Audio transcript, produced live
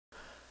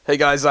Hey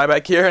guys,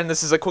 Zybak here, and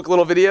this is a quick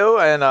little video,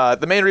 and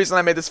the main reason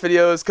I made this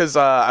video is because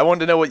I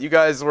wanted to know what you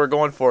guys were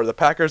going for, the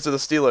Packers or the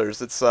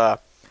Steelers. It's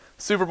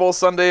Super Bowl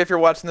Sunday. If you're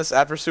watching this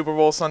after Super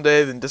Bowl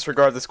Sunday, then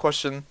disregard this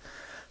question.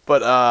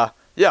 But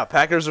yeah,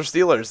 Packers or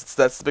Steelers,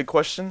 that's the big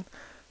question.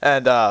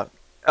 And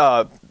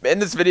in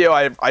this video,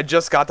 I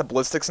just got the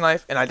Ballistics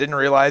knife, and I didn't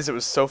realize it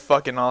was so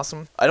fucking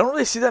awesome. I don't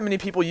really see that many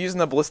people using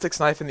the Ballistics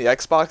knife in the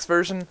Xbox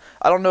version.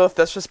 I don't know if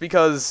that's just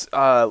because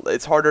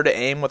it's harder to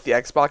aim with the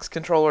Xbox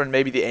controller, and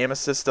maybe the aim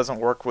assist doesn't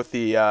work with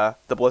the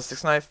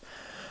Ballistics knife.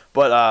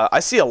 But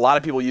I see a lot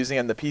of people using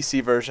it in the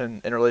PC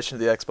version in relation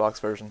to the Xbox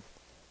version.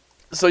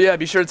 So yeah,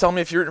 be sure to tell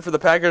me if you're rooting for the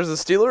Packers or the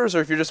Steelers, or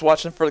if you're just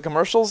watching for the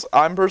commercials.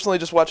 I'm personally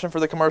just watching for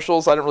the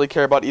commercials. I don't really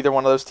care about either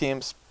one of those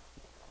teams.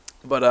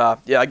 But,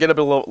 yeah, I get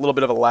a little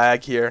bit of a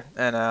lag here,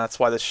 and that's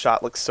why this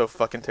shot looks so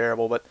fucking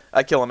terrible, but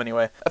I kill him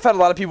anyway. I've had a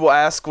lot of people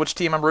ask which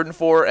team I'm rooting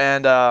for,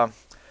 and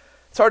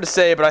it's hard to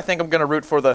say, but I think I'm going to root for the